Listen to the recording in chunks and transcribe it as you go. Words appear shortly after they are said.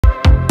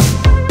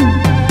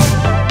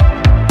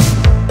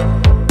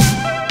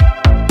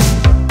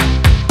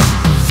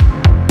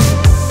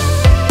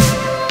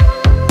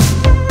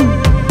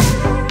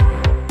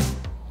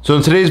So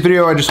in today's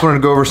video, I just wanted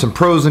to go over some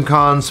pros and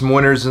cons, some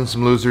winners and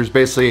some losers,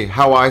 basically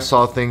how I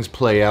saw things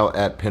play out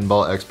at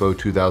Pinball Expo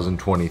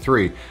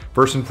 2023.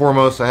 First and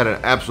foremost, I had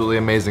an absolutely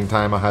amazing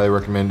time. I highly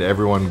recommend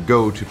everyone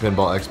go to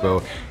Pinball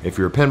Expo. If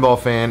you're a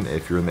pinball fan,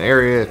 if you're in the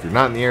area, if you're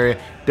not in the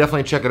area,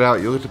 definitely check it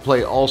out. You'll get to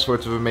play all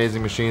sorts of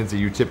amazing machines that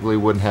you typically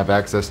wouldn't have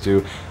access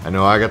to. I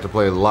know I got to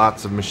play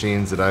lots of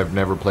machines that I've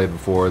never played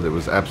before that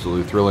was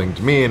absolutely thrilling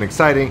to me and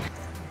exciting.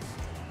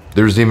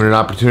 There's even an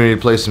opportunity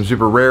to play some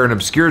super rare and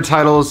obscure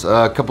titles.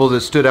 A couple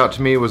that stood out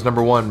to me was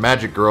number one,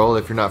 Magic Girl.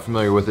 If you're not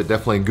familiar with it,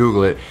 definitely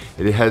Google it.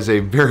 It has a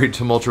very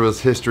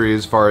tumultuous history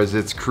as far as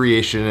its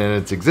creation and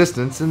its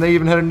existence, and they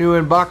even had a new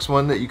in-box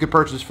one that you could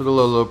purchase for the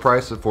low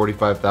price of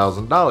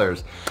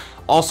 $45,000.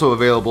 Also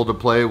available to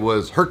play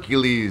was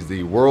Hercules,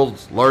 the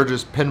world's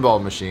largest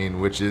pinball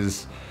machine, which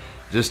is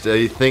just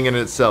a thing in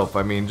itself.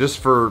 I mean, just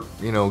for,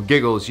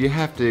 giggles, you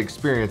have to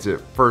experience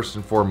it first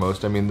and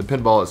foremost. I mean, the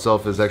pinball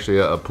itself is actually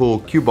a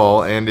pool cue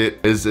ball, and it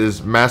is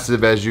as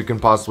massive as you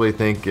can possibly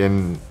think,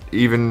 and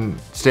even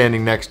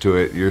standing next to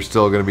it, you're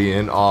still going to be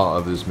in awe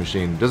of this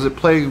machine. Does it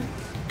play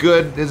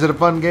good? Is it a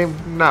fun game?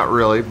 Not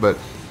really, but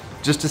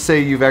just to say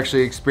you've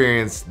actually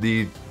experienced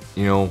the,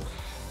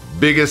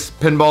 biggest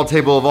pinball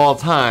table of all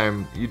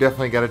time, you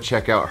definitely got to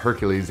check out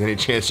Hercules any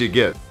chance you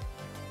get.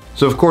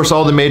 So of course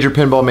all the major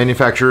pinball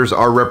manufacturers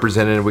are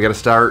represented. We got to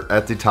start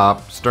at the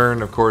top.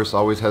 Stern, of course,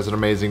 always has an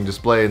amazing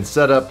display and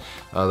setup.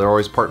 They're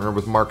always partnered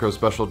with Marco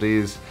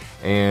Specialties,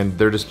 and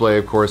their display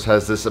of course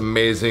has this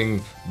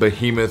amazing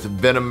behemoth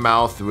venom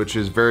mouth, which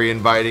is very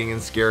inviting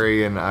and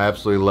scary, and I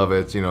absolutely love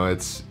it.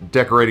 It's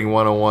decorating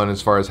 101 as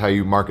far as how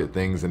you market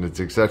things, and it's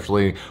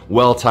exceptionally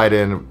well tied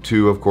in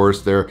to, of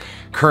course, their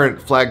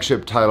current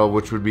flagship title,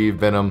 which would be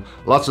Venom.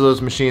 Lots of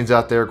those machines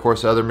out there. Of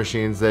course, other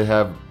machines they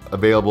have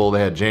available, they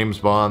had James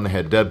Bond, they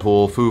had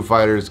Deadpool, Foo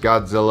Fighters,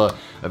 Godzilla,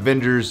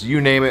 Avengers, you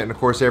name it, and of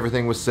course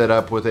everything was set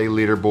up with a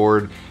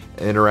leaderboard,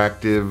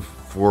 interactive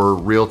for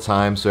real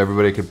time, so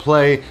everybody could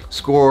play,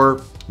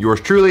 score. Yours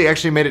truly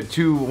actually made it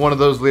to one of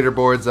those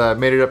leaderboards,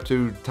 made it up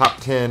to top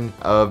 10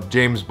 of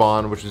James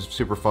Bond, which is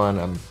super fun.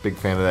 I'm a big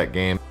fan of that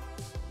game.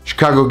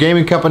 Chicago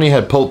Gaming Company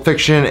had Pulp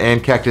Fiction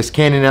and Cactus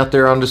Canyon out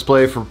there on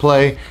display for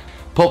play.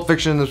 Pulp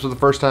Fiction, this was the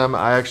first time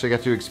I actually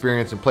got to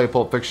experience and play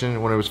Pulp Fiction.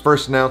 When it was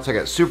first announced, I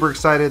got super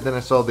excited. Then I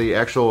saw the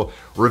actual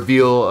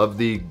reveal of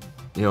the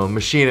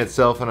machine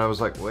itself, and I was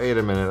like, wait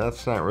a minute,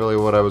 that's not really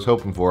what I was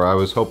hoping for. I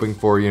was hoping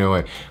for,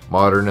 a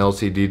modern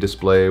LCD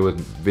display with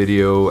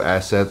video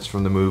assets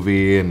from the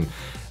movie and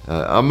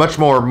a much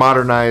more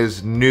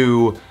modernized,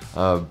 new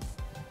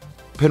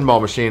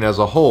pinball machine as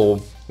a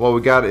whole. What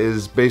we got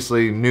is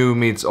basically new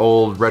meets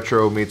old,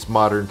 retro meets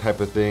modern type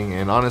of thing,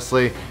 and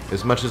honestly,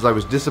 as much as I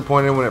was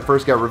disappointed when it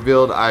first got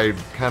revealed, I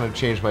kind of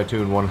changed my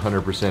tune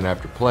 100%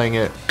 after playing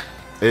it.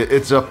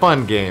 It's a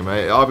fun game.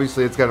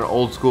 Obviously, it's got an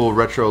old school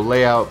retro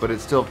layout, but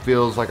it still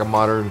feels like a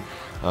modern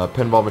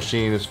pinball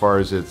machine as far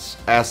as its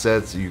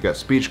assets. You've got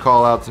speech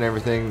callouts and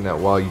everything. That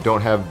while you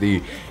don't have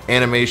the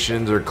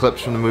animations or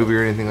clips from the movie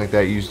or anything like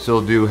that, you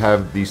still do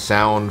have the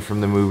sound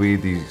from the movie,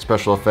 the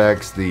special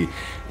effects, the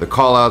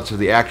callouts of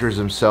the actors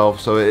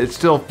themselves. So it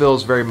still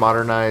feels very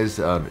modernized.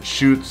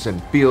 Shoots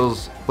and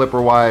feels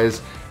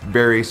flipper-wise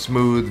very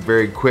smooth,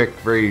 very quick,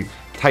 very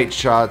tight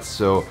shots.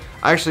 So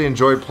I actually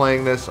enjoyed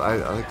playing this.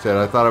 Like I said,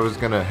 I thought I was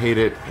gonna hate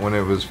it when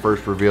it was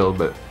first revealed,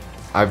 but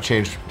I've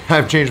changed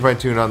my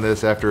tune on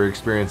this after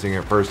experiencing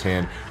it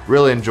firsthand.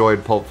 Really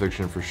enjoyed Pulp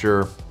Fiction for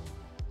sure.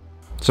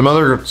 Some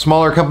other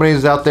smaller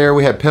companies out there,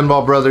 we had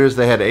Pinball Brothers,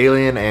 they had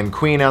Alien and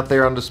Queen out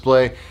there on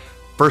display.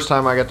 First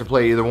time I got to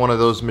play either one of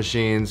those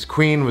machines.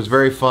 Queen was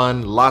very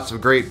fun, lots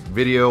of great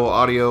video,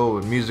 audio,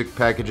 and music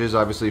packages,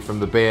 obviously from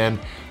the band.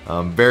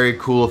 Very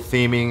cool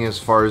theming as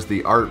far as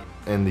the art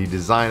and the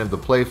design of the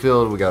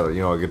playfield. We got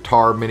a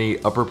guitar mini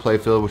upper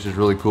playfield, which is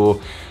really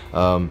cool.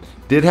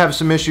 Did have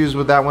some issues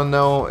with that one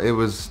though. It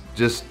was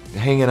just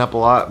hanging up a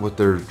lot with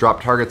their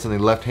drop targets on the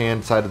left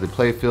hand side of the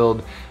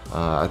playfield.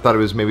 I thought it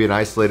was maybe an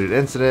isolated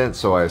incident,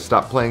 so I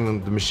stopped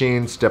playing the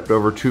machine, stepped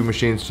over 2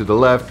 machines to the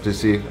left to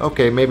see,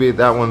 okay, maybe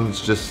that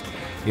one's just,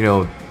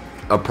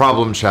 a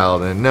problem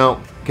child. And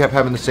no, kept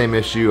having the same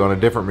issue on a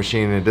different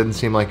machine, and it didn't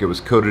seem like it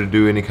was coded to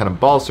do any kind of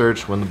ball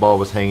search when the ball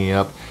was hanging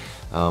up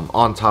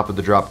on top of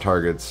the drop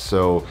targets.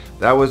 So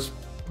that was,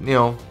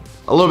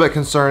 a little bit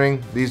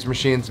concerning. These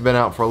machines have been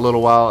out for a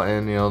little while,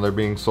 and they're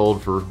being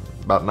sold for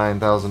about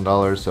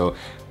 $9,000, so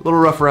a little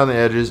rough around the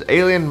edges.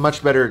 Alien,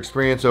 much better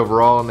experience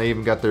overall, and they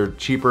even got their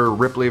cheaper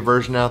Ripley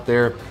version out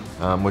there,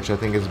 which I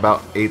think is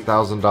about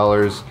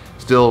 $8,000.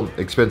 Still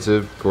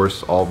expensive. Of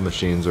course, all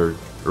machines are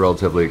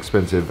relatively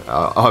expensive,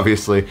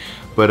 obviously,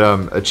 but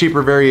a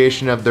cheaper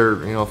variation of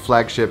their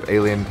flagship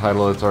Alien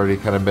title that's already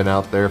kind of been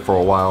out there for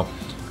a while.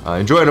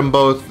 Enjoyed them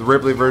both. The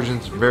Ripley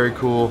version's very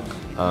cool.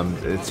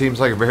 It seems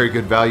like a very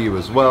good value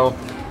as well.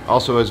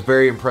 Also, I was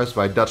very impressed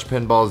by Dutch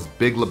Pinball's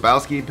Big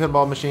Lebowski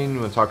pinball machine.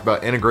 When we talk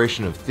about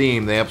integration of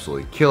theme, they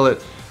absolutely kill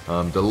it.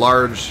 The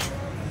large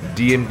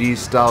DMD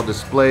style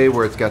display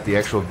where it's got the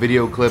actual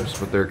video clips,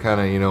 but they're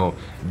kind of,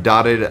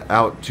 dotted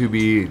out to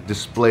be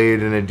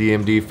displayed in a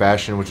DMD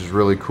fashion, which is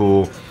really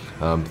cool.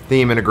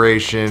 theme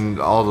integration,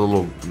 all the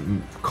little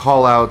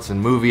call outs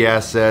and movie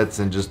assets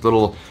and just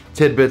little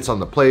tidbits on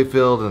the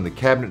playfield and the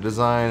cabinet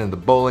design and the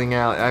bowling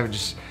alley.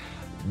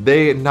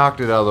 They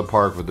knocked it out of the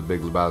park with The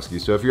Big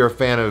Lebowski. So if you're a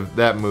fan of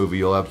that movie,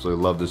 you'll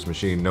absolutely love this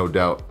machine, no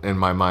doubt in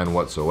my mind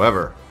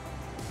whatsoever.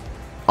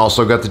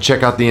 Also got to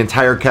check out the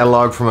entire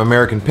catalog from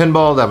American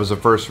Pinball. That was a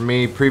first for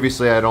me.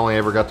 Previously, I'd only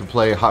ever got to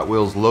play Hot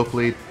Wheels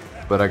locally,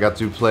 but I got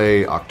to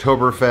play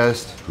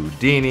Oktoberfest,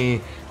 Houdini,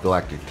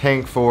 Galactic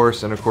Tank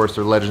Force, and of course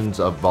their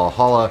Legends of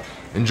Valhalla.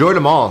 Enjoyed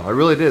them all, I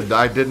really did.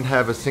 I didn't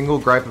have a single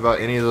gripe about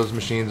any of those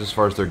machines as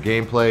far as their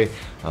gameplay.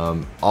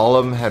 All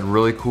of them had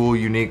really cool,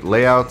 unique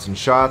layouts and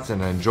shots,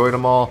 and I enjoyed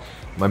them all.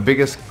 My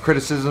biggest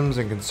criticisms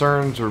and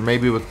concerns were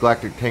maybe with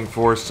Galactic Tank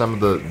Force, some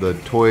of the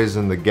toys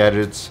and the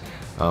gadgets.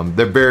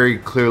 They're very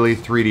clearly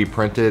 3D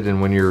printed,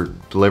 and when you're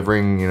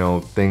delivering, you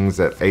know,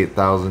 things at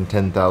 $8,000,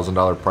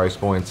 $10,000 price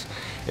points,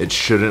 it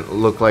shouldn't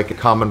look like a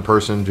common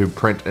person to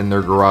print in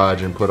their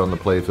garage and put on the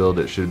playfield.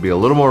 It should be a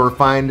little more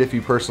refined, if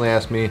you personally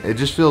ask me. It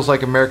just feels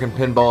like American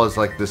Pinball is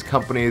like this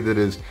company that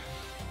is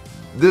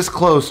this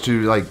close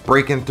to like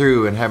breaking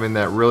through and having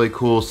that really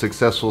cool,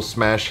 successful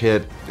smash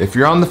hit. If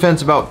you're on the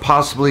fence about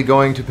possibly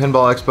going to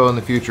Pinball Expo in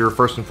the future,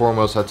 first and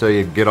foremost, I'll tell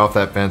you, get off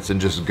that fence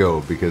and just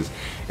go, because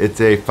it's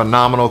a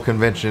phenomenal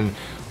convention.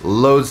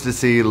 Loads to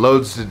see,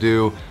 loads to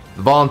do.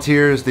 The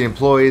volunteers, the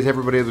employees,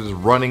 everybody that was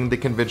running the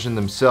convention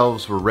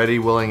themselves were ready,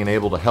 willing, and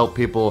able to help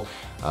people.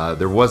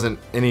 There wasn't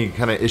any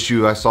kind of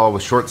issue I saw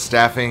with short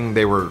staffing.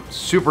 They were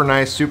super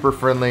nice, super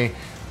friendly.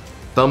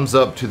 Thumbs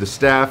up to the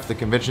staff, the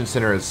convention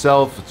center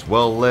itself. It's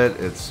well lit,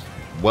 it's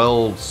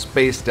well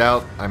spaced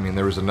out. I mean,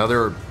 there was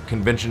another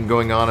convention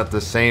going on at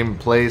the same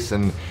place,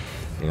 and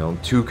you know,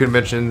 two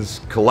conventions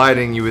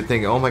colliding, you would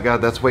think, oh my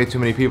god, that's way too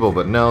many people,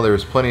 but no, there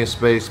was plenty of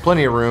space,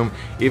 plenty of room.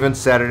 Even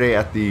Saturday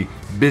at the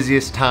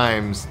busiest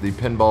times, the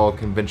Pinball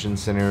Convention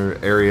Center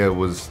area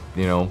was,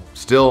 you know,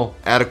 still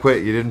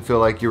adequate. You didn't feel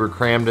like you were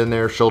crammed in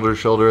there, shoulder to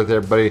shoulder with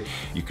everybody.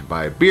 You can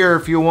buy a beer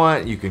if you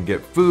want, you can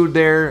get food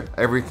there.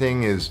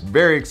 Everything is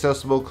very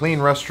accessible, clean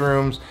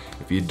restrooms.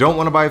 If you don't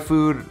want to buy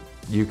food,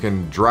 you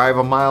can drive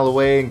a mile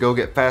away and go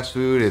get fast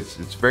food. It's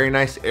a very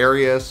nice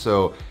area,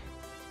 so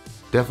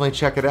definitely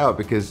check it out,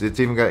 because it's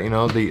even got, you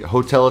know, the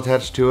hotel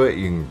attached to it.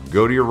 You can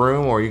go to your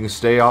room, or you can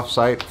stay off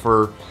site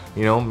for,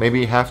 you know,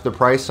 maybe half the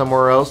price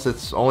somewhere else.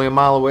 It's only a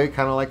mile away,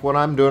 kind of like what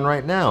I'm doing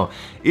right now.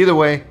 Either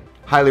way,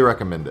 highly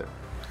recommend it.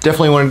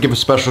 Definitely want to give a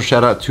special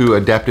shout out to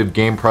Adaptive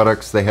Game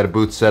Products. They had a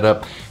booth set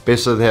up.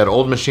 Basically, they had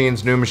old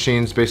machines, new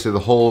machines, basically the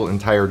whole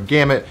entire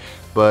gamut.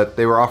 But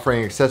they were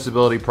offering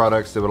accessibility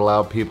products that would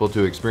allow people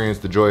to experience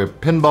the joy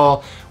of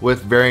pinball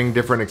with varying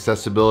different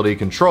accessibility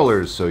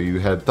controllers. So you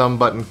had thumb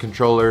button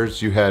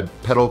controllers, you had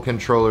pedal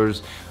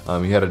controllers,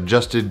 you had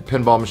adjusted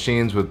pinball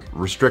machines with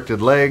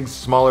restricted legs,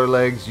 smaller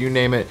legs, you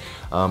name it.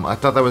 I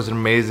thought that was an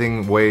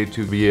amazing way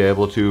to be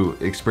able to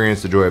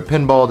experience the joy of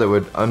pinball that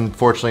would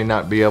unfortunately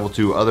not be able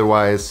to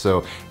otherwise.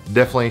 So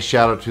definitely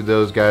shout out to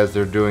those guys.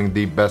 They're doing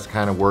the best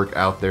kind of work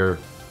out there.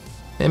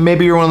 And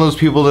maybe you're one of those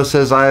people that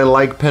says, I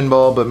like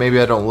pinball, but maybe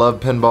I don't love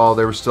pinball.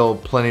 There was still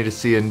plenty to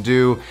see and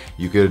do.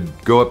 You could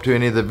go up to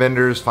any of the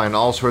vendors, find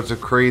all sorts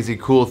of crazy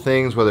cool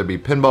things, whether it be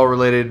pinball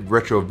related,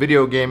 retro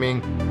video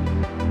gaming.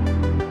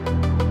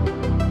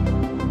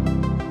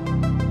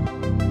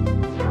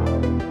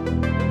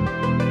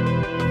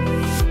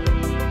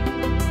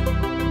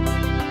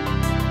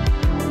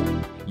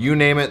 You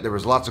name it, there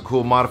was lots of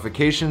cool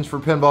modifications for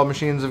pinball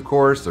machines, of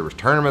course. There was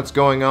tournaments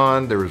going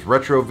on. There was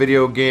retro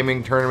video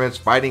gaming tournaments,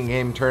 fighting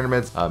game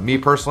tournaments. Me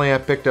personally, I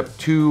picked up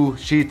 2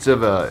 sheets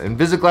of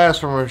Invisiglass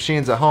from my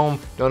machines at home.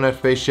 Don't have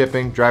to pay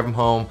shipping, drive them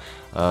home.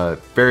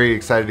 Very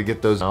excited to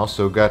get those. I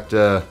also got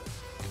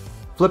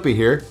Flippy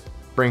here,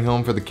 bring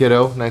home for the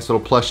kiddo. Nice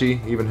little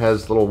plushie, even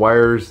has little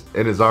wires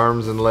in his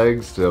arms and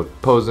legs to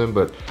pose him,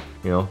 but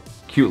you know,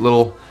 cute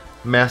little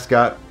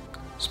mascot.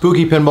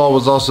 Spooky Pinball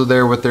was also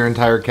there with their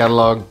entire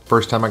catalog.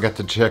 First time I got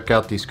to check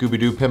out the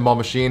Scooby-Doo pinball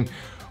machine.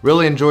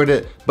 Really enjoyed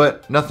it,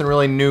 but nothing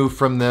really new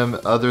from them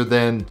other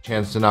than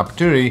chance and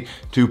opportunity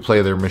to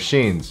play their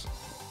machines.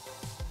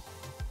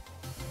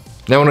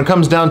 Now when it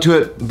comes down to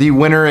it, the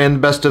winner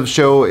and best of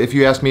show, if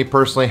you ask me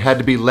personally, had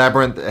to be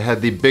Labyrinth. It had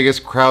the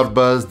biggest crowd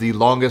buzz, the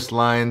longest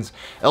lines.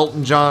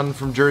 Elton John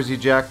from Jersey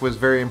Jack was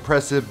very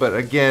impressive, but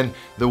again,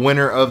 the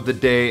winner of the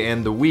day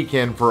and the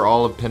weekend for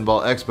all of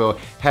Pinball Expo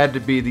had to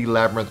be the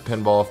Labyrinth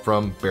Pinball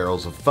from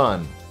Barrels of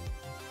Fun.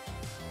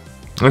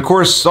 And of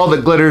course, all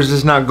that glitters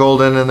is not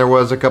golden, and there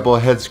was a couple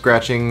of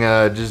head-scratching,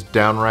 just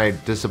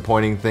downright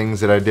disappointing things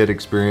that I did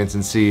experience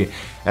and see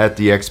at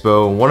the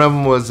expo. One of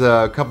them was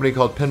a company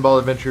called Pinball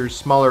Adventures,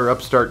 smaller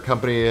upstart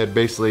company. It had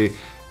basically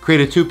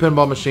created 2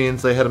 pinball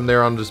machines. They had them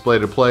there on display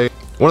to play.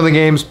 One of the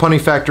games,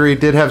 Punny Factory,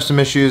 did have some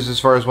issues as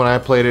far as when I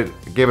played it.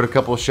 I gave it a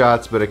couple of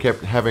shots, but it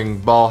kept having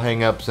ball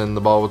hang-ups and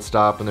the ball would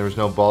stop and there was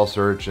no ball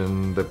search,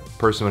 and the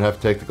person would have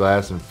to take the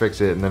glass and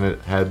fix it, and then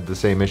it had the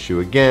same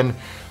issue again.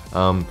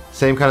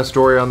 Same kind of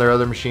story on their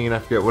other machine. I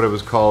forget what it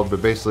was called,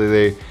 but basically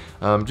they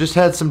just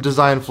had some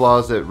design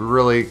flaws that were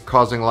really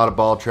causing a lot of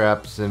ball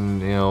traps,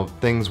 and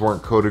things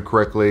weren't coated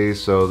correctly,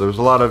 so there was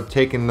a lot of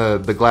taking the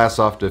glass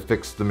off to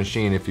fix the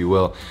machine, if you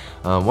will.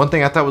 One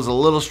thing I thought was a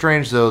little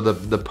strange though,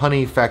 the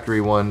Punny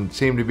factory one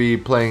seemed to be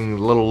playing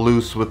a little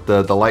loose with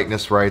the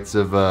likeness rights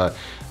of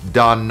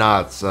Don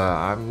Knotts.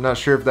 I'm not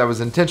sure if that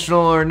was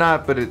intentional or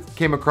not, but it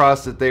came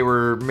across that they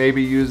were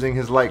maybe using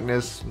his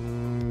likeness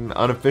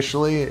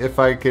unofficially, if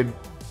I could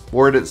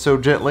word it so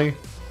gently.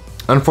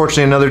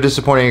 Unfortunately, another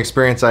disappointing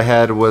experience I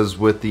had was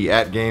with the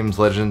AtGames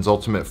Legends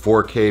Ultimate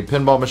 4K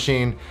pinball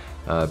machine.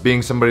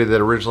 Being somebody that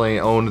originally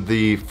owned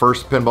the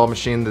first pinball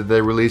machine that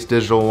they released,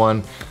 digital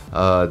one,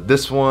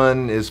 this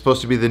one is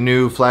supposed to be the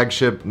new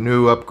flagship,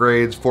 new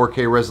upgrades,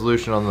 4K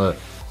resolution on the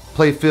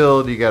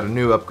playfield. You got a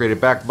new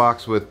upgraded back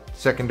box with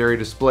secondary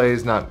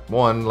displays, not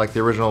one like the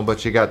original,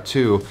 but you got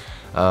two.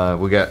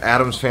 We got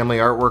Addams Family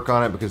artwork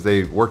on it because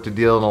they worked a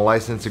deal in a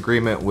license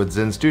agreement with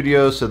Zen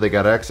Studios, so they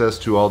got access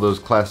to all those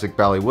classic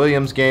Bally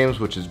Williams games,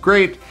 which is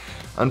great.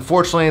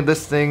 Unfortunately,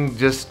 this thing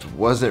just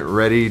wasn't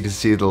ready to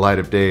see the light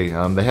of day.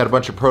 They had a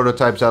bunch of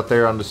prototypes out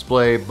there on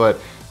display, but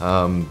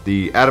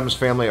the Addams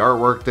Family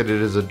artwork that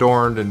it is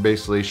adorned and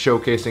basically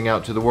showcasing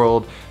out to the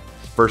world,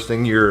 first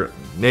thing you're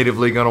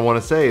natively going to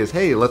want to say is,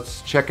 hey,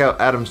 let's check out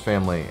Addams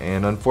Family.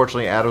 And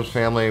unfortunately, Addams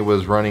Family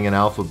was running an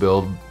alpha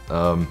build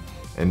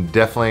and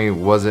definitely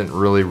wasn't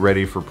really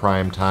ready for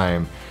prime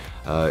time.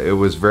 It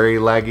was very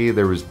laggy.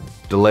 There was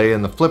delay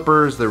in the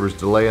flippers, there was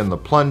delay in the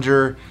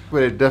plunger,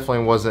 but it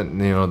definitely wasn't,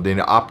 the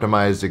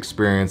optimized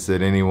experience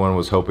that anyone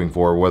was hoping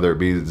for, whether it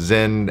be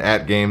Zen,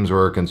 AtGames,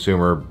 or a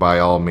consumer, by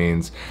all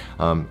means.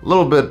 A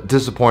little bit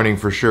disappointing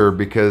for sure,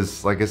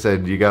 because like I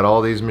said, you got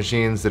all these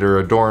machines that are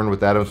adorned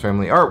with Addams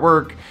Family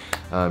artwork.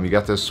 You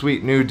got this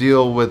sweet new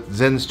deal with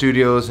Zen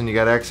Studios, and you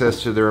got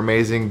access to their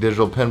amazing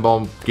digital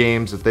pinball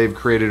games that they've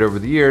created over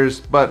the years,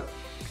 but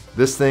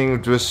this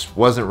thing just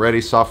wasn't ready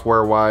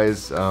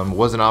software-wise,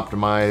 wasn't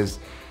optimized.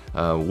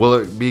 Will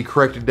it be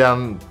corrected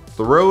down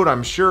the road?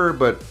 I'm sure,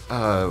 but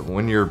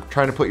when you're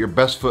trying to put your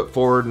best foot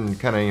forward and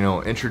kind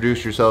of,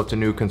 introduce yourself to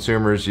new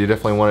consumers, you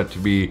definitely want it to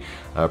be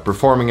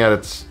performing at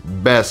its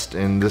best,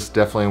 and this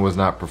definitely was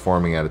not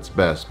performing at its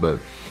best. But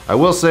I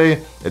will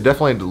say, it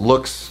definitely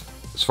looks,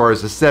 as far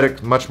as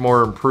aesthetic, much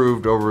more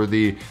improved over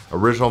the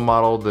original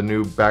model. The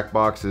new back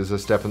box is a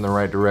step in the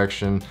right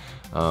direction.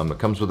 It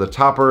comes with a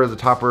topper. The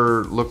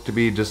topper looked to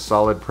be just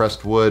solid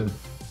pressed wood.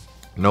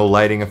 No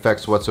lighting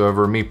effects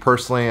whatsoever. Me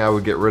personally, I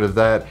would get rid of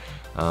that.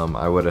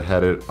 I would have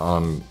had it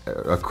on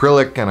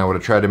acrylic, and I would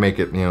have tried to make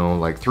it,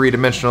 like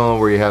three-dimensional,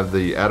 where you have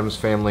the Addams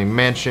Family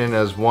mansion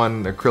as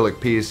one acrylic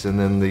piece, and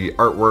then the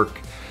artwork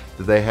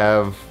that they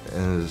have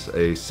is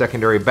a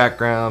secondary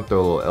background.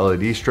 Throw a little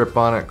LED strip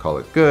on it, call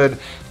it good.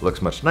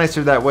 Looks much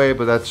nicer that way,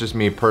 but that's just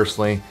me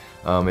personally.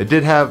 It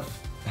did have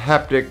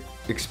haptic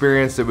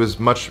experience that was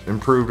much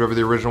improved over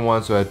the original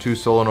one, so I had two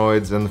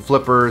solenoids and the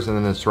flippers, and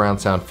then the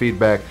surround sound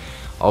feedback.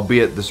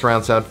 Albeit the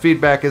surround sound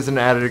feedback is an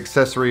added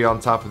accessory on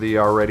top of the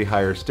already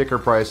higher sticker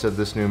price of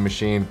this new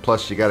machine.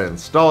 Plus you got to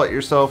install it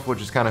yourself,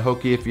 which is kind of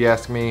hokey if you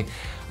ask me.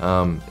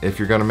 If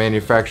you're going to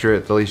manufacture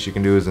it, the least you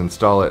can do is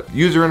install it.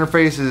 User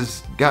interface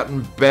has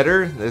gotten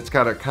better. It's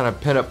got a kind of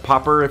pin-up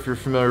popper, if you're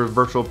familiar with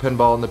virtual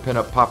pinball and the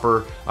pin-up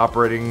popper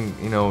operating,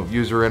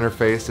 user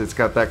interface. It's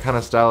got that kind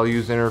of style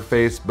user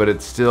interface, but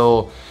it's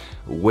still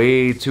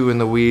way too in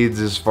the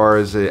weeds as far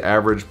as the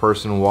average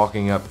person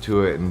walking up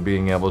to it and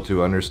being able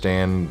to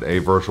understand a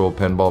virtual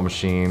pinball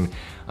machine.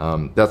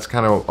 That's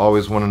kind of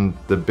always one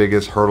of the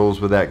biggest hurdles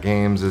with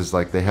AtGames, is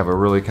like they have a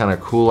really kind of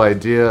cool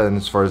idea, and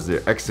as far as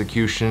the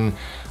execution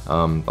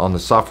on the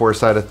software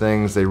side of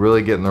things, they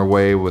really get in their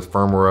way with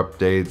firmware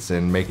updates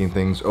and making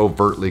things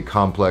overtly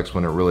complex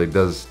when it really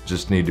does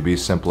just need to be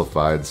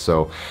simplified.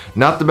 So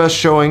not the best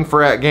showing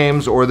for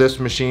AtGames or this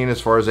machine as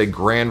far as a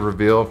grand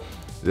reveal.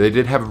 They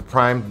did have a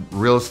prime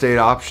real estate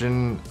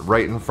option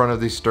right in front of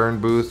the Stern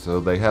booth,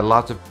 so they had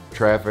lots of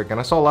traffic, and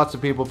I saw lots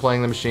of people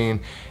playing the machine,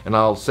 and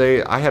I'll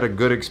say I had a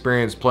good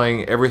experience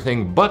playing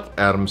everything but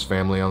Addams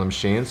Family on the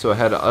machine, so I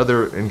had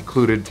other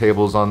included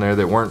tables on there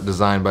that weren't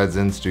designed by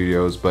Zen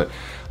Studios, but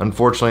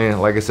unfortunately,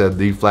 like I said,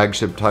 the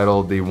flagship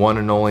title, the one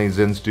and only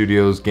Zen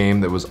Studios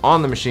game that was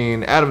on the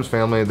machine, Addams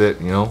Family,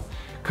 that,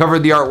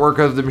 covered the artwork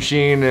of the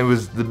machine, it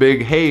was the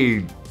big,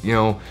 hey,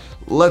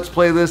 let's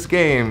play this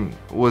game,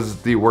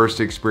 was the worst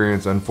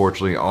experience,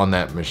 unfortunately, on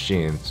that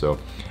machine. So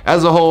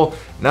as a whole,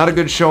 not a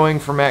good showing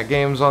from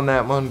AtGames on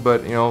that one,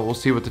 but we'll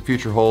see what the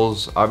future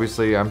holds.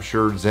 Obviously, I'm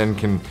sure Zen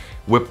can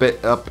whip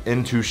it up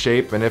into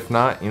shape, and if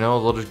not,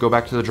 they'll just go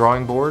back to the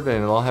drawing board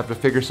and they'll have to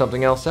figure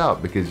something else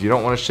out, because you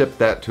don't want to ship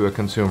that to a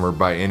consumer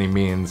by any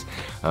means.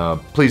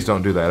 Please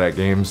don't do that,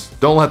 AtGames.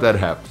 Don't let that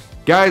happen.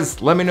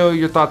 Guys, let me know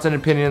your thoughts and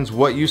opinions,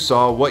 what you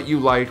saw, what you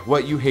liked,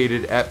 what you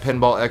hated at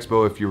Pinball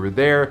Expo if you were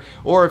there,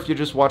 or if you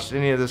just watched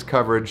any of this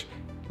coverage.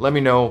 Let me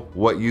know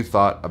what you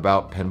thought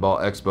about Pinball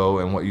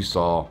Expo and what you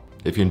saw.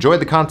 If you enjoyed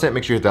the content,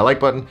 make sure you hit that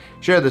like button,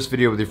 share this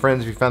video with your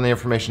friends if you found the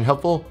information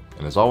helpful,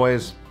 and as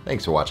always,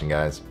 thanks for watching,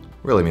 guys.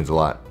 Really means a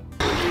lot.